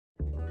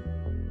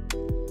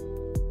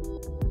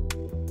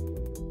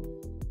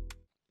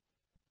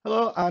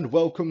Hello and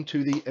welcome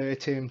to the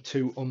Airtame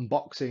 2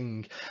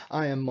 unboxing.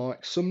 I am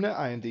Mark Sumner,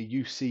 I am the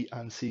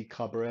UC&C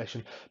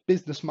Collaboration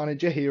Business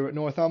Manager here at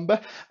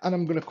Northamber, and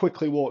I'm going to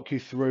quickly walk you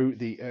through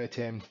the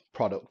Airtame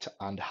product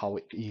and how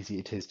easy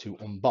it is to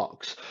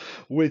unbox.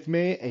 With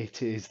me,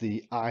 it is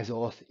the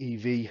Isoth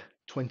EV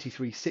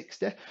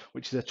 2360,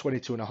 which is a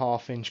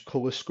 22.5-inch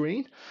colour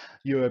screen.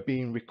 You are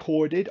being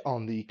recorded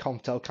on the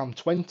Conftel Cam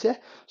 20,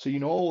 so you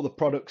know all the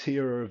products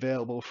here are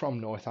available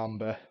from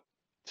Northamber.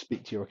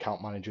 Speak to your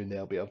account manager and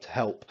they'll be able to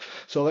help.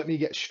 So let me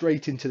get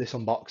straight into this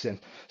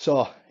unboxing.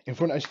 So in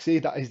front, as you can see,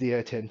 that is the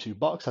Airtame 2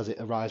 box as it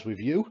arrives with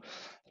you.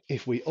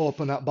 If we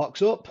open that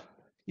box up,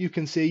 you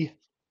can see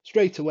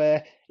straight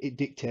away it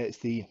dictates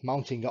the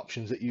mounting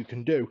options that you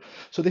can do.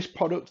 So this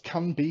product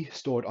can be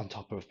stored on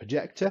top of a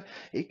projector,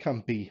 it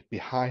can be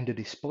behind a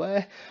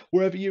display,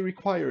 wherever you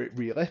require it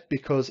really,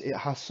 because it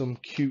has some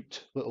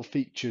cute little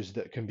features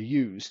that can be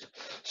used.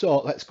 So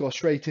let's go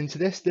straight into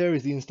this. There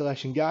is the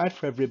installation guide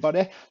for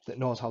everybody that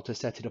knows how to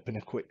set it up in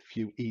a quick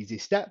few easy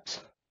steps.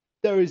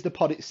 There is the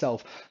pod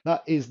itself,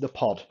 that is the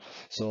pod.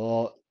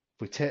 So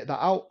if we take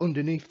that out,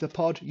 underneath the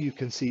pod you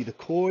can see the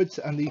cords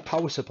and the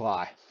power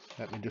supply.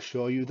 Let me just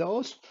show you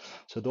those.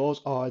 So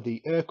those are the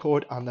air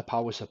cord and the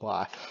power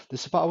supply. The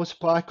power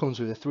supply comes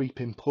with a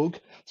 3-pin plug,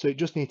 so it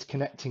just needs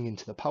connecting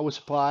into the power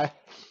supply.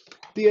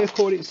 The air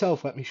cord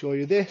itself, let me show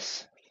you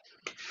this.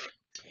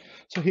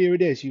 So here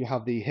it is. You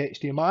have the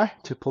HDMI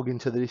to plug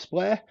into the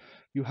display.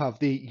 You have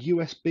the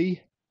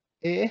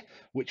USB-A,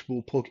 which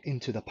will plug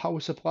into the power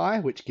supply,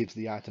 which gives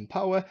the item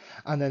power,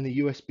 and then the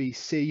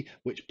USB-C,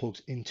 which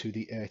plugs into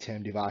the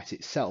Airtame device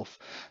itself.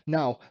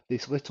 Now,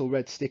 this little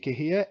red sticker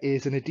here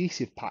is an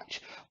adhesive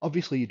patch.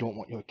 Obviously, you don't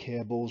want your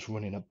cables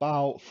running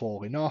about,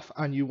 falling off,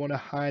 and you want to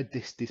hide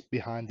this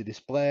behind the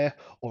display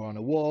or on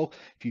a wall.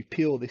 If you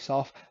peel this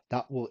off,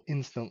 that will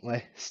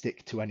instantly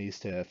stick to any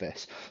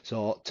surface.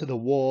 So to the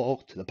wall,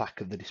 to the back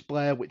of the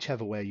display,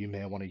 whichever way you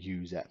may want to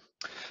use it.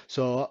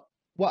 So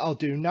what I'll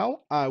do now,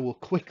 I will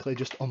quickly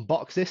just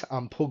unbox this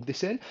and plug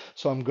this in.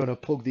 So I'm going to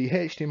plug the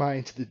HDMI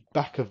into the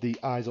back of the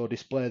ISO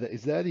display that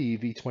is there, the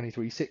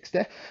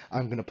EV2360.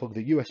 I'm going to plug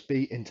the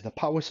USB into the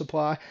power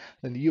supply,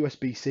 then the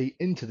USB-C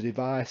into the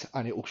device,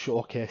 and it will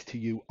showcase to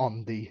you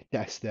on the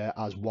desk there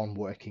as one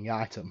working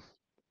item.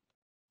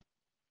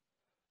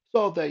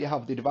 So there you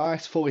have the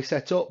device fully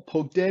set up,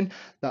 plugged in.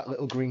 That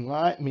little green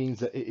light means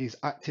that it is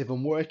active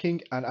and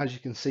working, and as you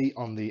can see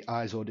on the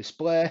ISO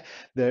display,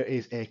 there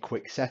is a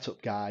quick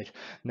setup guide.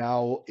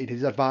 Now, it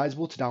is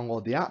advisable to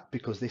download the app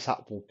because this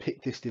app will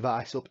pick this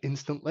device up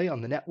instantly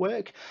on the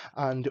network,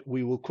 and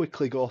we will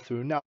quickly go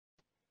through now.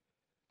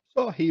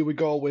 So here we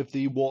go with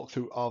the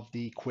walkthrough of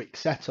the quick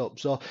setup.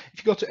 So if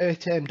you go to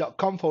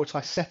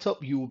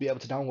airtame.com/setup, you will be able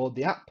to download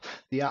the app.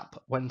 The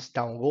app, once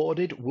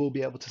downloaded, will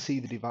be able to see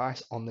the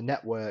device on the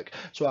network.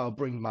 So I'll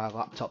bring my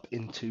laptop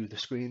into the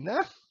screen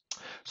there.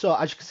 So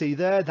as you can see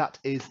there, that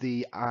is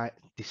the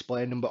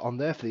display number on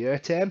there for the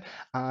Airtame,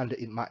 and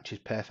it matches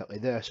perfectly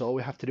there. So all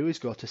we have to do is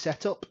go to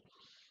setup,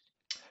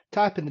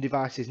 type in the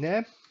device's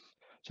name.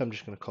 So I'm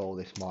just going to call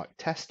this Mark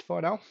Test for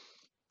now.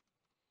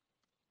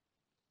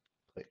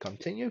 Click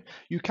continue.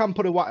 You can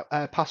put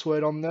a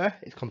password on there.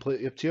 It's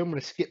completely up to you. I'm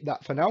going to skip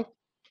that for now.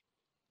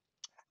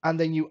 And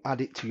then you add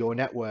it to your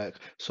network.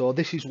 So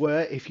this is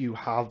where, if you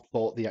have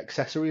bought the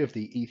accessory of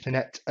the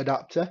Ethernet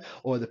adapter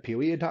or the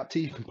PoE adapter,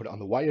 you can put it on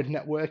the wired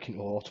network and it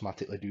will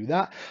automatically do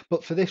that.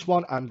 But for this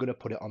one, I'm going to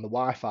put it on the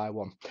Wi-Fi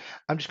one.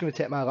 I'm just going to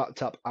take my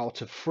laptop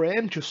out of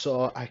frame just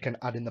so I can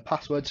add in the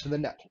passwords to the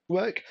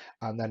network.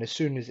 And then as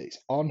soon as it's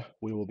on,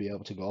 we will be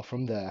able to go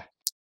from there.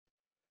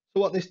 So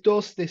what this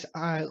does, this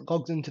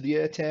logs into the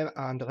Airtame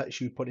and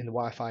lets you put in the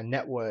Wi-Fi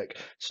network.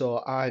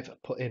 So I've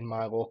put in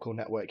my local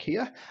network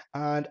here,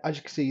 and as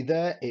you can see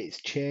there,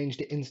 it's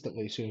changed it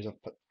instantly as soon as I've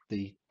put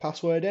the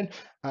password in,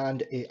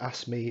 and it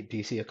asks me, do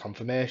you see a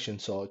confirmation?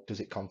 So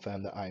does it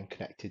confirm that I am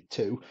connected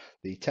to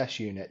the test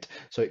unit?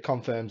 So it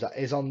confirms that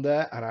is on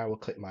there, and I will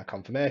click my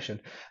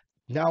confirmation.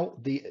 Now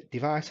the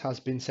device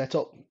has been set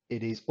up,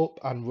 it is up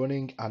and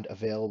running and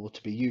available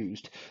to be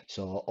used.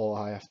 So all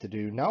I have to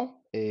do now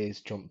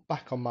is jump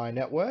back on my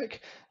network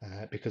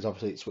because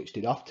obviously it switched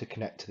it off to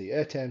connect to the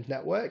Airtame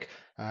network,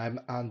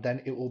 and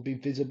then it will be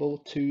visible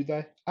to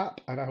the app,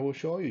 and I will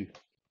show you.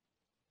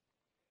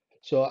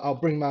 So I'll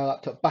bring my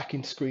laptop back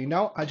into screen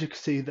now. As you can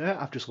see there,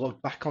 I've just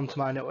logged back onto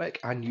my network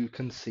and you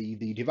can see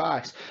the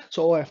device.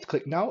 So all I have to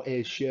click now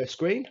is share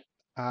screen,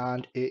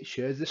 and it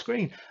shares the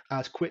screen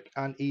as quick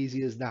and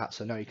easy as that.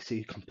 So now you can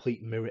see a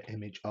complete mirror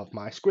image of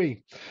my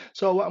screen.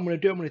 So what I'm going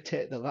to do, I'm going to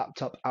take the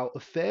laptop out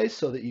of phase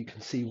so that you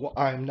can see what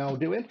I'm now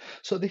doing.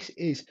 So this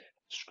is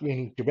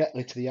screening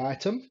directly to the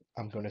item.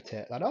 I'm going to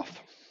take that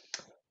off.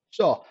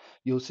 So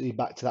you'll see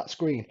back to that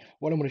screen.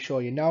 What I'm going to show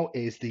you now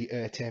is the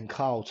Airtame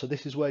Cloud. So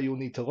this is where you'll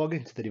need to log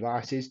into the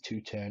devices to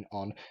turn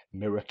on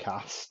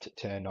Mirrorcast,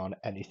 turn on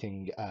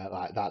anything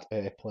like that,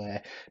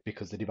 AirPlay,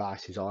 because the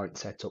devices aren't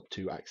set up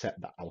to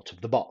accept that out of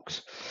the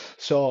box.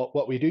 So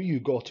what we do, you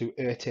go to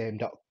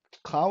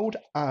Airtame.cloud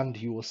and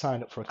you will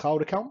sign up for a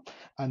cloud account,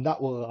 and that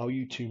will allow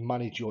you to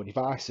manage your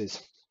devices.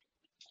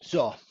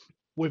 So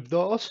With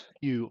those,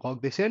 you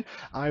log this in.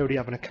 I already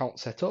have an account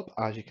set up.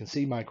 As you can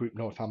see, my group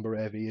Northamber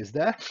AV is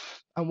there.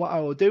 And what I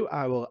will do,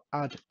 I will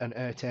add an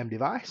Airtame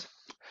device.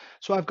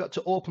 So I've got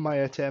to open my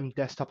Airtame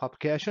desktop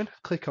application,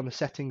 click on the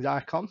settings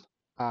icon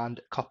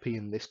and copy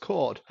in this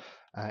code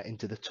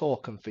into the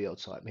token field.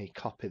 So let me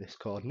copy this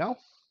code now.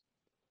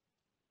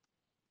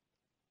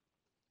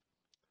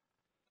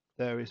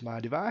 There is my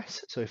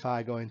device. So if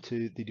I go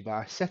into the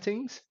device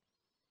settings,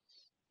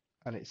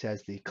 and it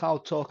says the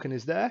cloud token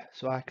is there,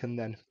 so I can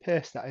then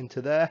paste that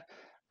into there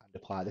and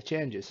apply the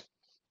changes.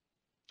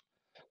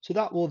 So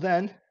that will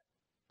then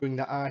bring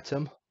that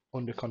item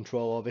under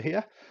control over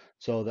here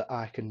so that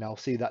I can now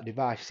see that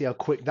device. See how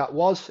quick that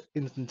was?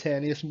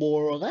 Instantaneous,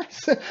 more or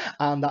less.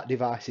 And that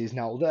device is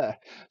now there.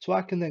 So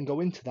I can then go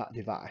into that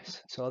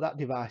device. So that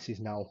device is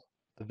now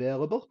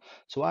available.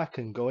 So I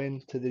can go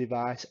into the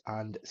device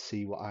and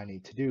see what I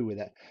need to do with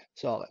it.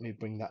 So let me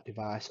bring that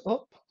device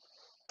up.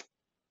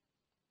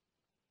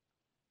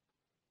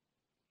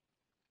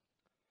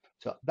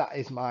 So that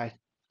is my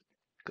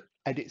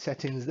edit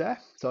settings there.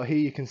 So here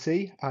you can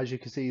see, as you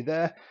can see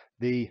there,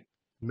 the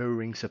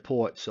mirroring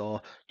support.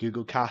 So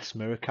Google Cast,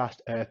 Mirrorcast,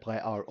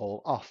 AirPlay are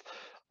all off.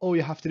 All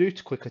you have to do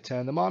to quickly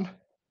turn them on,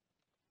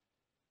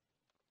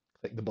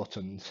 click the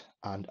buttons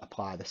and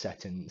apply the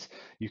settings.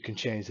 You can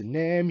change the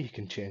name, you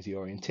can change the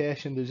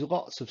orientation. There's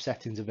lots of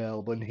settings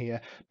available in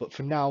here, but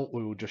for now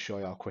we will just show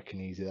you how quick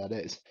and easy that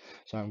is.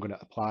 So I'm going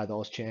to apply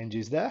those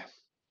changes there.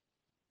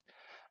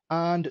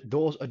 And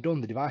those are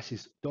done. The device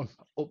is done,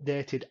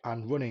 updated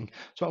and running.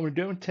 So what I'm going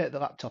to do is take the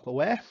laptop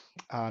away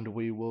and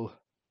we will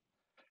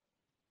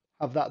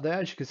have that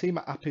there. As you can see,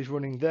 my app is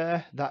running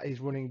there. That is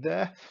running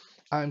there.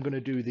 I'm going to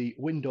do the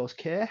Windows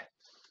key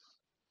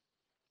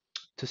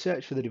to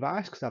search for the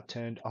device because I've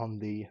turned on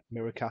the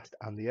Mirrorcast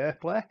and the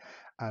AirPlay,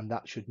 and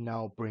that should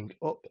now bring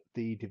up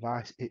the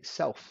device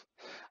itself.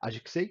 As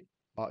you can see,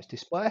 on its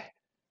display,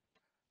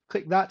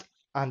 click that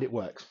and it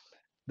works.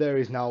 There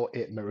is now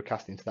it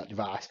mirrorcast into that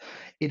device.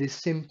 It is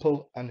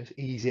simple and as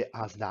easy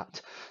as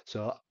that.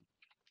 So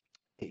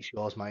it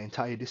shows my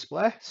entire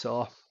display.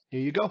 So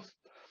here you go.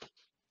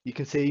 You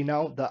can see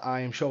now that I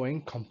am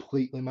showing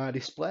completely my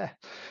display.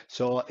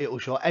 So it will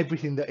show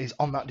everything that is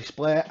on that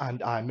display,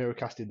 and I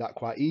mirrorcasted that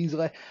quite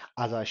easily.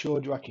 As I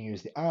showed you, I can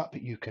use the app.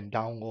 You can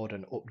download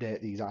and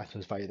update these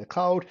items via the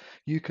cloud.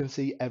 You can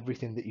see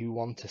everything that you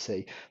want to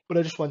see. But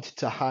I just wanted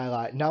to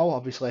highlight now,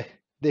 obviously,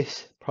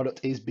 this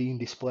product is being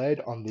displayed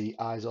on the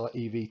ISO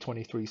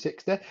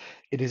EV2360.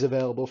 It is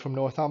available from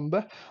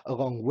Northamber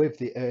along with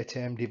the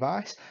Airtame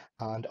device,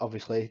 and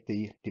obviously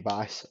the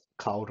device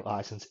cloud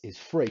license is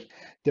free.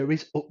 There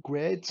is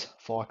upgrades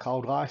for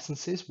cloud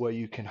licenses where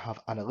you can have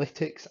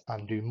analytics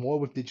and do more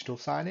with digital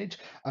signage,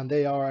 and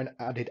they are an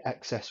added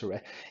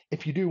accessory.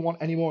 If you do want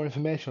any more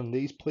information on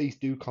these, please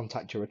do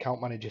contact your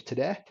account manager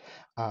today,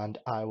 and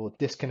I will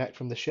disconnect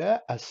from the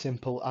share. As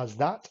simple as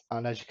that.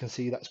 And as you can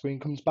see, that screen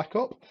comes back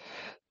up.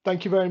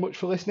 Thank you very much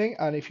for listening,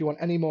 and if you want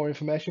any more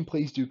information,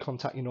 please do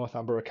contact your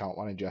Northamber account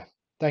manager.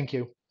 Thank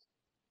you.